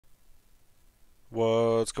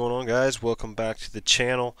What's going on, guys? Welcome back to the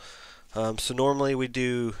channel. So normally we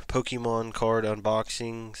do Pokemon card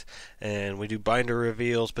unboxings and we do binder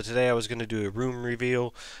reveals, but today I was going to do a room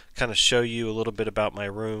reveal, kind of show you a little bit about my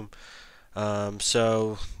room.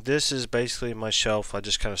 So this is basically my shelf. I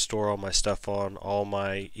just kind of store all my stuff on, all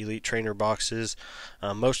my Elite Trainer boxes.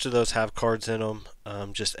 Most of those have cards in them,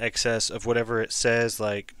 just excess of whatever it says,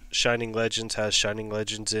 like Shining Legends has Shining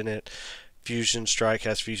Legends in it. Fusion Strike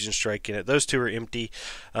has Fusion Strike in it. Those two are empty.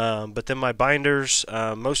 But then my binders,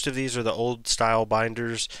 most of these are the old style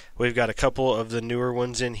binders. We've got a couple of the newer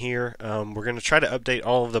ones in here. We're going to try to update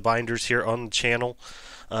all of the binders here on the channel.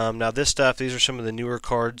 Now this stuff, these are some of the newer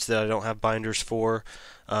cards that I don't have binders for.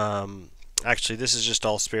 Actually, this is just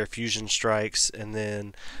all spare Fusion Strikes, and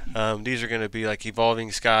then these are going to be like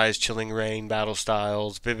Evolving Skies, Chilling Rain, Battle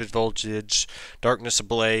Styles, Vivid Voltage, Darkness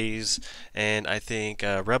Ablaze, and I think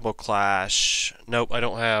Rebel Clash. Nope, I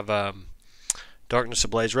don't have Darkness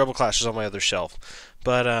Ablaze. Rebel Clash is on my other shelf.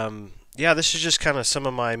 But yeah, this is just kind of some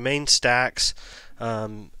of my main stacks,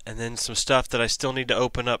 and then some stuff that I still need to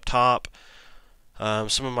open up top.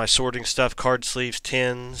 Some of my sorting stuff, card sleeves,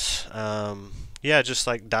 tins, yeah, just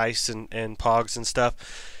like dice and pogs and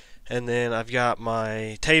stuff. And then I've got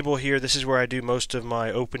my table here. This is where I do most of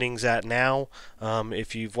my openings at now.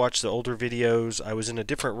 If you've watched the older videos, I was in a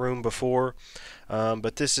different room before,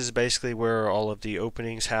 but this is basically where all of the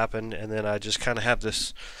openings happen. And then I just kind of have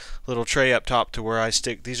this little tray up top to where I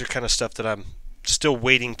stick. These are kind of stuff that I'm still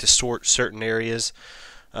waiting to sort certain areas.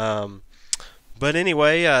 But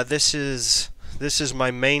anyway, this is my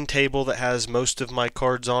main table that has most of my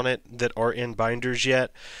cards on it that are in binders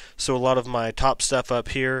yet. So a lot of my top stuff up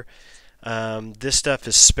here, this stuff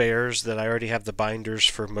is spares that I already have the binders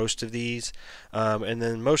for most of these. And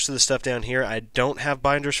then most of the stuff down here I don't have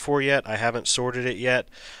binders for yet. I haven't sorted it yet.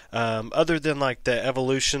 Other than like the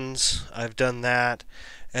evolutions, I've done that.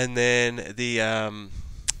 And then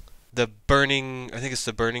the burning, I think it's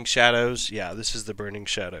the Burning Shadows. Yeah, this is the Burning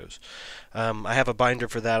Shadows. I have a binder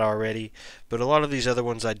for that already, but a lot of these other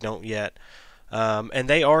ones I don't yet. And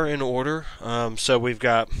they are in order. So we've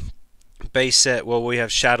got base set, well, we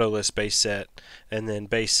have Shadowless base set, and then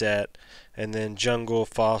base set, and then Jungle,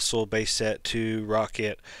 Fossil, base set 2,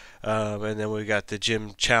 Rocket, and then we've got the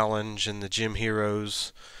Gym Challenge and the Gym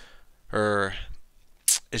Heroes, or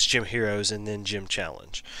it's Gym Heroes and then Gym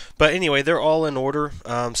Challenge. But anyway, they're all in order.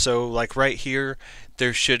 So like right here,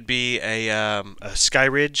 there should be a Sky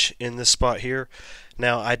Ridge in this spot here.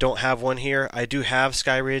 Now I don't have one here. I do have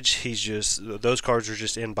Sky Ridge. Those cards are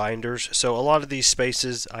just in binders. So a lot of these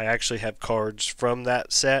spaces, I actually have cards from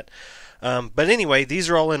that set. But anyway, these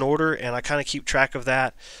are all in order, and I kind of keep track of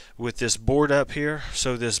that with this board up here.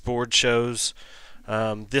 So this board shows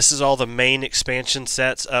this is all the main expansion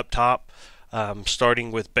sets up top.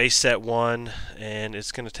 Starting with base set 1, and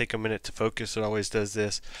it's going to take a minute to focus. It always does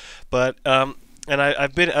this. But and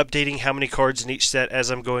I've been updating how many cards in each set as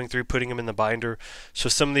I'm going through, putting them in the binder. So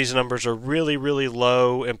some of these numbers are really, really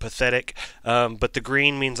low and pathetic. But the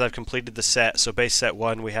green means I've completed the set. So base set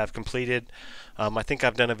 1 we have completed. I think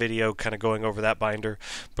I've done a video kind of going over that binder.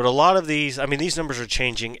 But a lot of these, I mean, these numbers are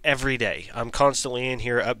changing every day. I'm constantly in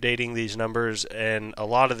here updating these numbers, and a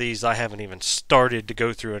lot of these I haven't even started to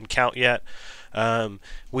go through and count yet.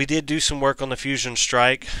 We did do some work on the Fusion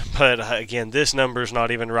Strike, but again, this number is not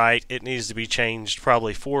even right. It needs to be changed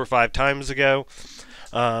probably 4 or 5 times ago.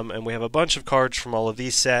 And we have a bunch of cards from all of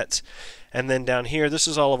these sets. And then down here, this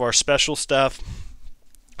is all of our special stuff.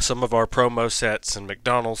 Some of our promo sets and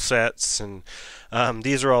McDonald's sets, and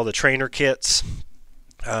these are all the trainer kits,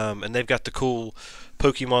 and they've got the cool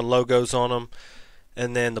Pokemon logos on them,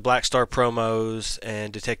 and then the Black Star promos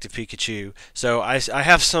and Detective Pikachu. So I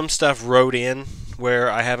have some stuff wrote in where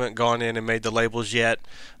I haven't gone in and made the labels yet.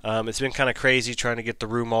 It's been kind of crazy trying to get the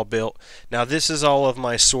room all built. Now this is all of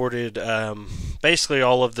my sorted, basically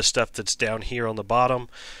all of the stuff that's down here on the bottom.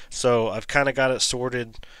 So I've kind of got it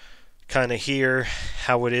sorted kind of here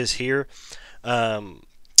how it is here,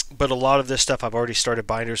 but a lot of this stuff I've already started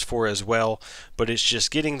binders for as well, but it's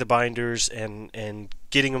just getting the binders and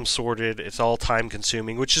getting them sorted. It's all time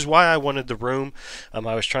consuming, which is why I wanted the room.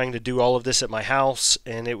 I was trying to do all of this at my house,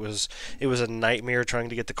 and it was a nightmare trying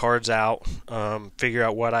to get the cards out, figure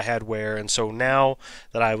out what I had where. And so now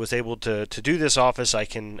that I was able to do this office, I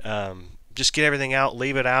can just get everything out,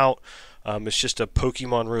 leave it out. It's just a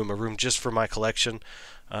Pokemon room, a room just for my collection.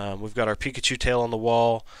 We've got our Pikachu tail on the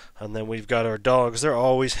wall, and then we've got our dogs. They're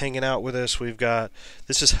always hanging out with us. We've got,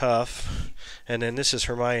 this is Huff, and then this is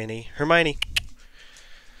Hermione. Hermione.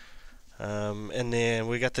 And then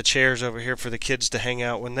we got the chairs over here for the kids to hang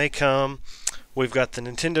out when they come. We've got the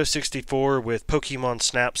Nintendo 64 with Pokemon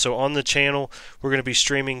Snap. So on the channel, we're going to be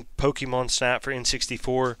streaming Pokemon Snap for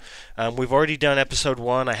N64. We've already done episode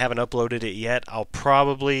 1. I haven't uploaded it yet. I'll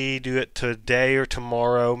probably do it today or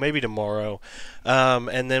tomorrow, maybe tomorrow.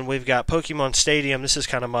 And then we've got Pokemon Stadium. This is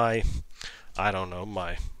kind of my, I don't know,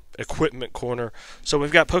 my equipment corner. So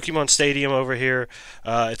we've got Pokemon Stadium over here.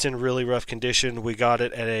 It's in really rough condition. We got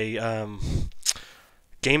it at a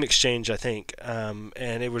Game Exchange, I think,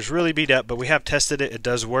 and it was really beat up, but we have tested it. It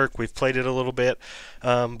does work. We've played it a little bit,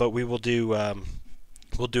 but we will do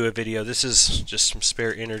we'll do a video. This is just some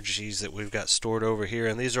spare energies that we've got stored over here,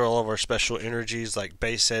 and these are all of our special energies, like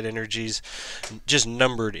base set energies, just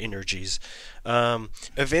numbered energies.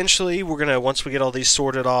 Eventually, we're gonna, once we get all these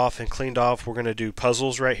sorted off and cleaned off, we're gonna do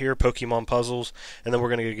puzzles right here, Pokemon puzzles, and then we're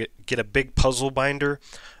gonna get a big puzzle binder,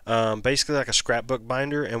 basically like a scrapbook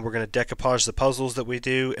binder, and we're gonna decoupage the puzzles that we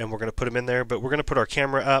do, and we're gonna put them in there. But we're gonna put our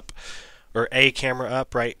camera up, or a camera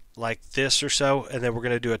up, right like this or so, and then we're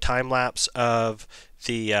gonna do a time lapse of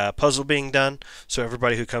the puzzle being done, so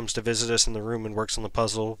everybody who comes to visit us in the room and works on the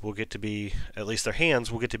puzzle will get to be, at least their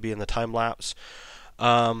hands will get to be in the time lapse.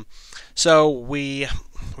 So we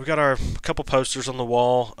got our couple posters on the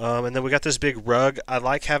wall, and then we got this big rug. I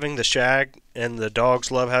like having the shag, and the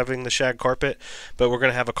dogs love having the shag carpet, but we're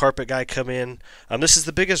going to have a carpet guy come in. This is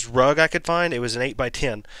the biggest rug I could find. It was an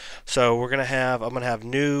 8x10. So we're going to have, I'm going to have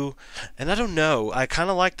new, and I don't know, I kind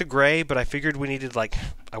of like the gray, but I figured we needed, like,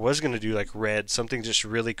 I was going to do like red, something just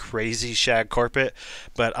really crazy shag carpet,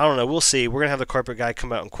 but I don't know, we'll see. We're going to have the carpet guy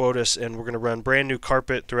come out and quote us, and we're going to run brand new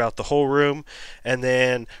carpet throughout the whole room. And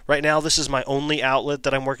then right now this is my only outlet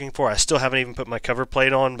that I'm working for. I still haven't even put my cover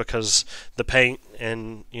plate on because the paint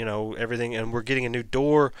and, you know, everything, and we're getting a new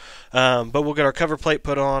door, but we'll get our cover plate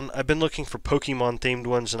put on. I've been looking for Pokemon themed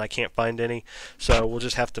ones and I can't find any, so we'll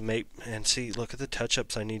just have to make and see. Look at the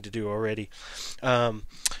touch-ups I need to do already.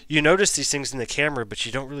 You notice these things in the camera, but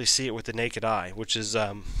you don't really see it with the naked eye, which is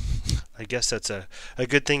I guess that's a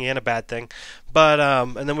good thing and a bad thing. But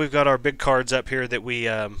and then we've got our big cards up here that we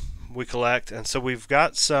collect, and so we've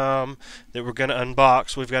got some that we're going to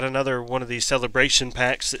unbox. We've got another one of these celebration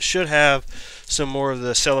packs that should have some more of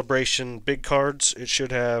the celebration big cards. It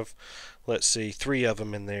should have, let's see, 3 of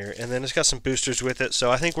them in there, and then it's got some boosters with it.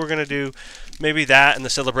 So I think we're going to do maybe that in the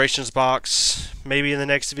celebrations box, maybe in the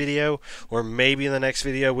next video, or maybe in the next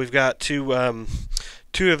video. We've got two of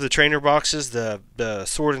the trainer boxes, the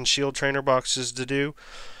sword and shield trainer boxes to do.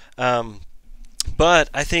 But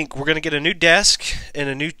I think we're going to get a new desk and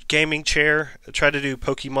a new gaming chair. Try to do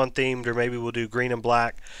Pokemon themed, or maybe we'll do green and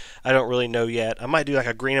black. I don't really know yet. I might do like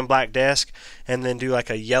a green and black desk and then do like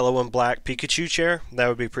a yellow and black Pikachu chair. That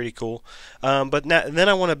would be pretty cool. But then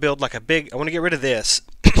I want to build like I want to get rid of this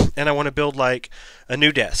and I want to build like a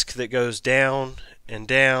new desk that goes down and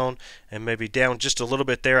down and maybe down just a little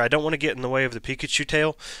bit there. I don't want to get in the way of the Pikachu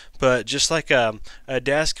tail, but just like a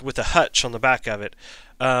desk with a hutch on the back of it.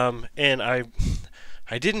 And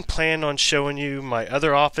I didn't plan on showing you my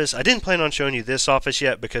other office. I didn't plan on showing you this office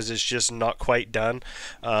yet because it's just not quite done.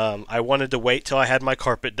 I wanted to wait till I had my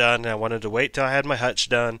carpet done, and I wanted to wait till I had my hutch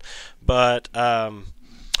done, but I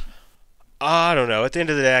don't know. At the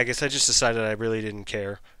end of the day, I guess I just decided I really didn't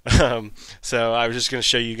care. So I was just going to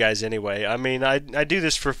show you guys anyway. I mean, I do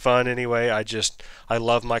this for fun anyway. I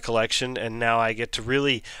love my collection, and now I get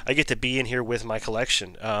to be in here with my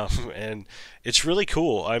collection, and it's really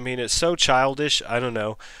cool. I mean, it's so childish. I don't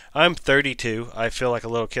know. I'm 32. I feel like a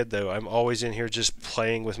little kid though. I'm always in here just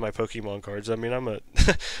playing with my Pokemon cards. I mean,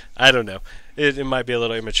 I don't know. It might be a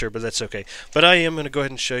little immature, but that's okay. But I am going to go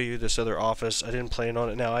ahead and show you this other office. I didn't plan on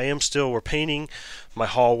it. Now we're painting my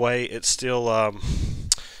hallway. It's still a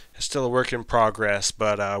work in progress,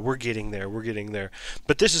 but we're getting there.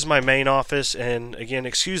 But this is my main office, and again,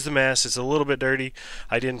 excuse the mess. It's a little bit dirty.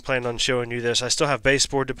 I didn't plan on showing you this. I still have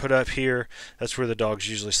baseboard to put up here. That's where the dogs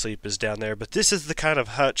usually sleep, is down there. But this is the kind of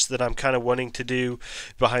hutch that I'm kind of wanting to do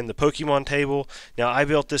behind the Pokemon table. Now, I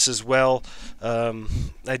built this as well.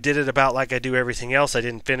 I did it about like I do everything else. I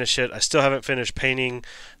didn't finish it. I still haven't finished painting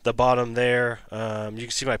the bottom there. You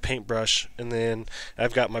can see my paintbrush, and then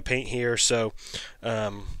I've got my paint here. So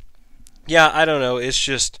yeah, I don't know. It's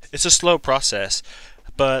a slow process,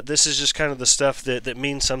 but this is just kind of the stuff that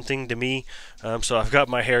means something to me. So I've got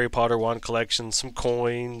my Harry Potter wand collection, some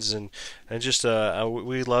coins, and just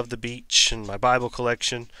we love the beach, and my Bible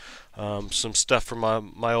collection, some stuff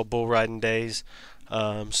from my old bull riding days.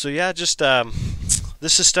 So yeah, just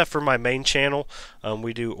this is stuff for my main channel.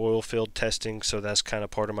 We do oil field testing, so that's kind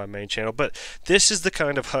of part of my main channel. But this is the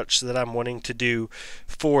kind of hutch that I'm wanting to do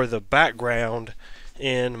for the background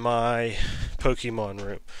in my Pokemon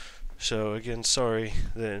room. So again, sorry.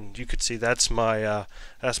 Then you could see that's my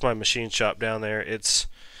machine shop down there. It's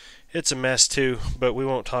a mess too, but we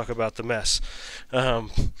won't talk about the mess.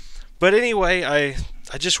 But anyway,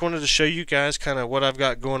 I just wanted to show you guys kind of what I've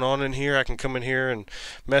got going on in here. I can come in here and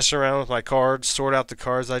mess around with my cards, sort out the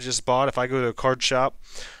cards I just bought. If I go to a card shop,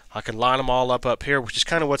 I can line them all up here, which is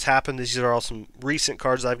kind of what's happened. These are all some recent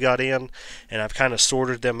cards I've got in, and I've kind of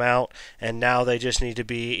sorted them out, and now they just need to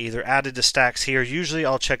be either added to stacks here. Usually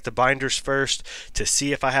I'll check the binders first to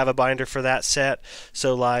see if I have a binder for that set.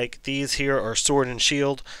 So like these here are Sword and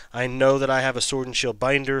Shield. I know that I have a Sword and Shield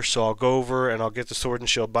binder, so I'll go over and I'll get the Sword and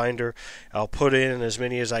Shield binder. I'll put in as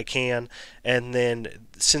many as I can, and then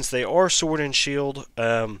since they are Sword and Shield,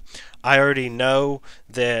 I already know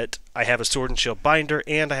that I have a Sword and Shield binder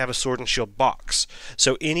and I have a Sword and Shield box.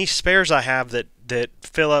 So any spares I have that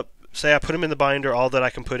fill up, say I put them in the binder, all that I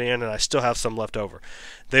can put in, and I still have some left over,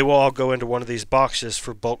 they will all go into one of these boxes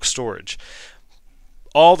for bulk storage.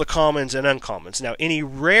 All the commons and uncommons. Now any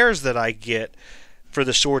rares that I get for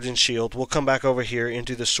the Sword and Shield will come back over here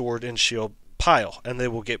into the Sword and Shield pile, and they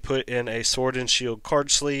will get put in a Sword and Shield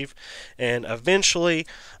card sleeve, and eventually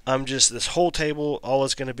this whole table, all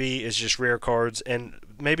it's going to be is just rare cards. And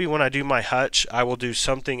maybe when I do my hutch, I will do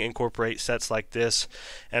something, incorporate sets like this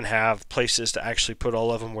and have places to actually put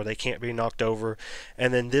all of them where they can't be knocked over,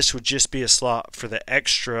 and then this would just be a slot for the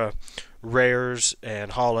extra rares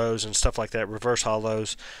and hollows and stuff like that, reverse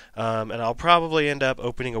hollows. And I'll probably end up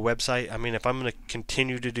opening a website. I mean, if I'm going to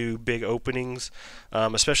continue to do big openings,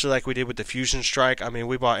 especially like we did with the Fusion Strike, I mean,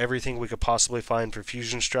 we bought everything we could possibly find for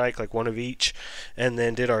Fusion Strike, like one of each, and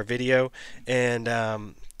then did our video. And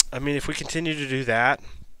I mean, if we continue to do that,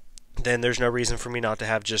 then there's no reason for me not to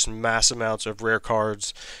have just mass amounts of rare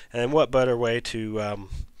cards. And what better way to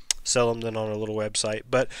sell them than on a little website.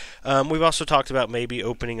 But we've also talked about maybe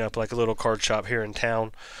opening up like a little card shop here in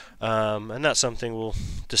town, and that's something we'll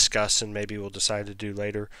discuss and maybe we'll decide to do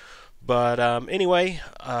later. But anyway,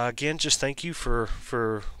 again, just thank you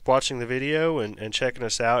for watching the video and checking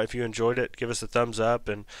us out. If you enjoyed it, give us a thumbs up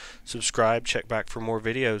and subscribe. Check back for more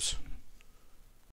videos.